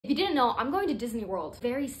didn't know, I'm going to Disney World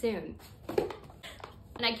very soon.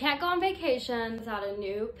 And I can't go on vacation without a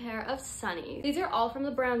new pair of sunnies. These are all from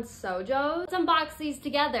the brand Sojos. Let's unbox these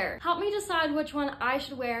together. Help me decide which one I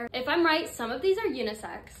should wear. If I'm right, some of these are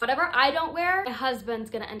unisex. Whatever I don't wear, my husband's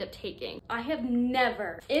gonna end up taking. I have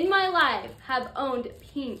never in my life have owned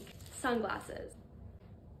pink sunglasses.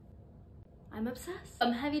 I'm obsessed.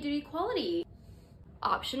 Some heavy duty quality.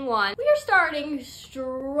 Option 1. We are starting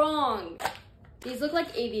strong. These look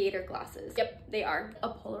like aviator glasses. Yep, they are. A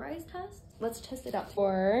polarized test? Let's test it out.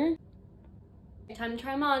 Time to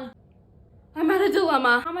try them on. I'm at a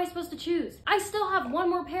dilemma. How am I supposed to choose? I still have one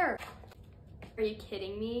more pair. Are you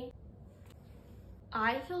kidding me?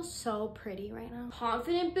 I feel so pretty right now.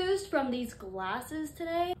 Confident boost from these glasses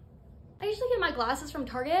today. I usually get my glasses from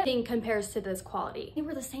Target. Thing compares to this quality. They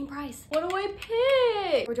were the same price. What do I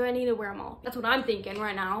pick? Or do I need to wear them all? That's what I'm thinking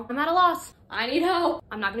right now. I'm at a loss. I need help.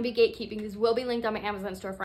 I'm not gonna be gatekeeping. These will be linked on my Amazon storefront.